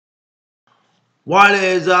What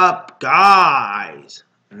is up, guys?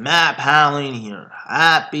 Matt Howling here.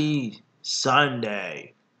 Happy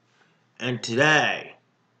Sunday. And today,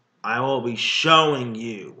 I will be showing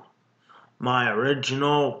you my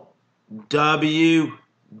original WWE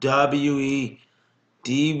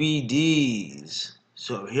DVDs.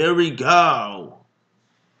 So here we go.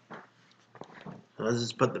 Let's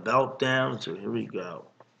just put the belt down. So here we go.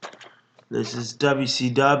 This is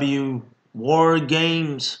WCW War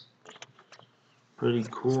Games. Pretty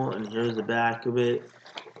cool. And here's the back of it.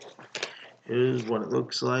 Here's what it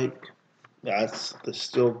looks like. That's the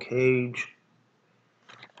steel cage.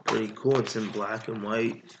 Pretty cool. It's in black and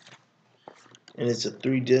white. And it's a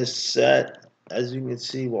 3-disc set. As you can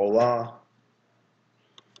see, voila.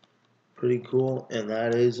 Pretty cool. And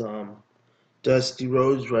that is Dusty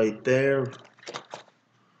Rhodes right there.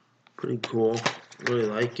 Pretty cool. Really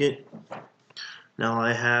like it. Now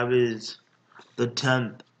I have is the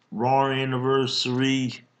 10th Raw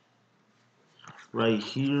anniversary right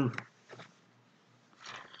here.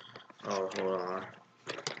 Oh, hold on.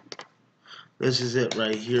 This is it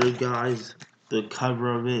right here, guys. The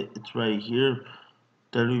cover of it, it's right here.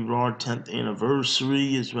 WWE Raw 10th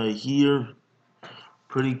anniversary is right here.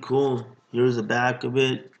 Pretty cool. Here's the back of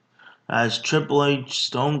it. As Triple H,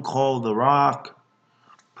 Stone Cold, The Rock.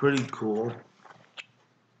 Pretty cool.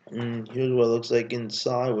 And here's what it looks like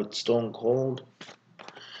inside with Stone Cold.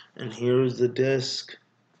 And here's the disc.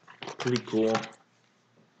 Pretty cool.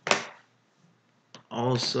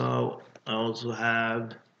 Also, I also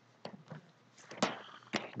have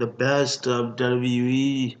the best of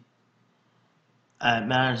WWE at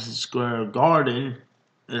Madison Square Garden.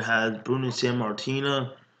 It has Bruno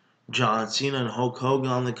Sammartino, John Cena, and Hulk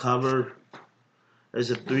Hogan on the cover.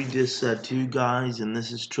 There's a 3-disc set too, guys, and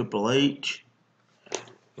this is Triple H.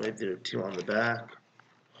 Right there too on the back.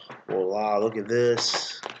 Voila, look at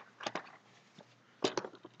this.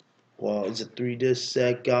 Well, it's a 3-disc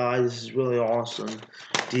set, guys. This is really awesome.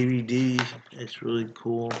 DVD, it's really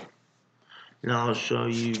cool. Now I'll show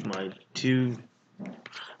you my 2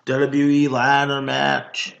 WWE ladder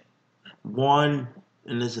match. One,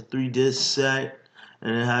 and it's a 3-disc set,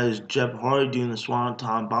 and it has Jeff Hardy doing the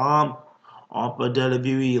Swanton Bomb off a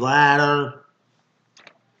WWE ladder.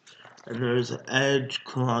 And there's Edge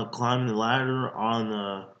climbing the ladder on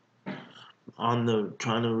the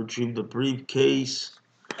trying to retrieve the briefcase.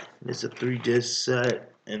 It's a 3-disc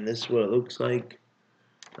set, and this is what it looks like.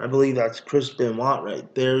 I believe that's Chris Benoit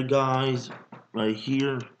right there, guys, right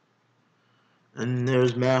here. And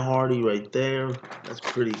there's Matt Hardy right there. That's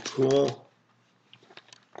pretty cool.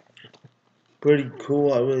 Pretty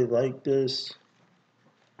cool. I really like this.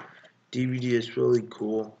 DVD is really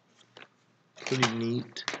cool. Pretty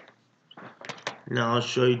neat. Now I'll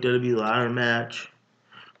show you WWE ladder match.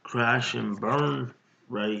 Crash and Burn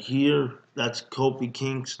right here. That's Kofi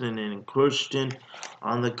Kingston and Christian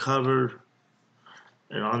on the cover.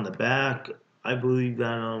 And on the back, I believe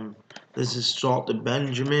that this is Shelton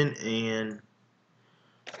Benjamin and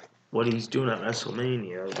what he's doing at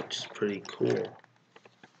WrestleMania, which is pretty cool.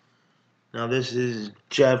 Now this is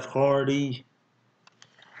Jeff Hardy,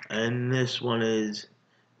 and this one is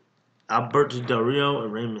Alberto Del Rio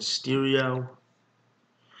and Rey Mysterio.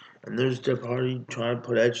 And there's Jeff Hardy trying to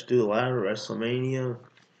put Edge through the ladder at WrestleMania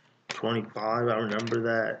 25. I remember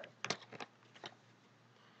that.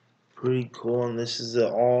 Pretty cool. And this is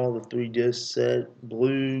all the 3-disc set: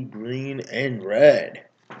 blue, green, and red.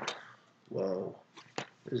 Whoa,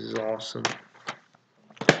 this is awesome.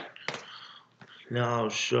 Now I'll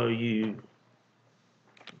show you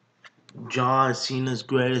John Cena's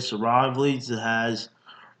greatest rivalries. It has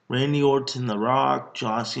Randy Orton, The Rock,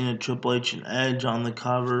 John Cena, Triple H, and Edge on the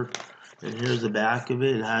cover. And here's the back of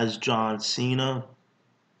it. It has John Cena.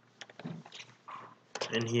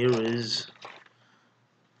 And here is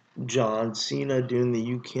John Cena doing the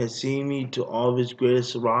You Can't See Me to all of his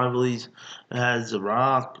greatest rivalries. It has The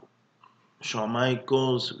Rock, Shawn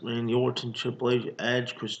Michaels, Randy Orton, Triple H,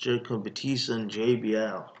 Edge, Chris Jericho, Batista, and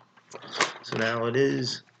JBL. So now it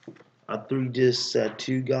is a 3-disc set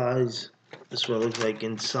too, guys. This is what it looks like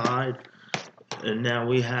inside. And now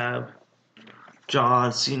we have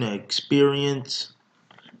John Cena Experience.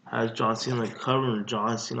 Has John Cena on the cover and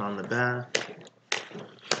John Cena on the back.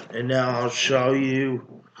 And now I'll show you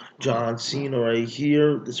John Cena right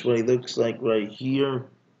here. This is what he looks like right here,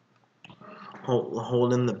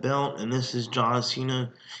 holding the belt. And this is John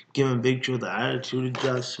Cena giving Big Show the attitude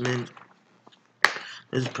adjustment.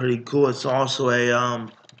 It's pretty cool. It's also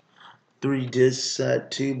a 3-disc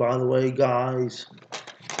set too, by the way, guys.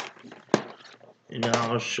 And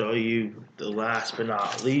now I'll show you the last but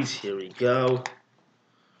not least. Here we go.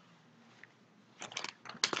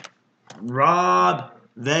 Rob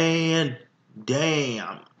Van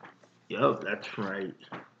Dam. Yep, that's right.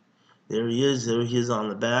 There he is. There he is on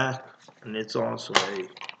the back. And it's also a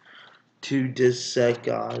 2-disc set,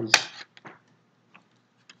 guys.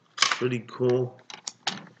 Pretty cool.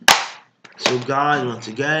 So, guys, once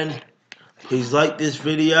again, please like this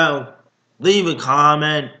video, leave a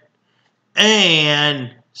comment,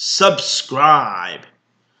 and subscribe.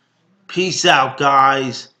 Peace out,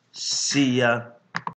 guys. See ya.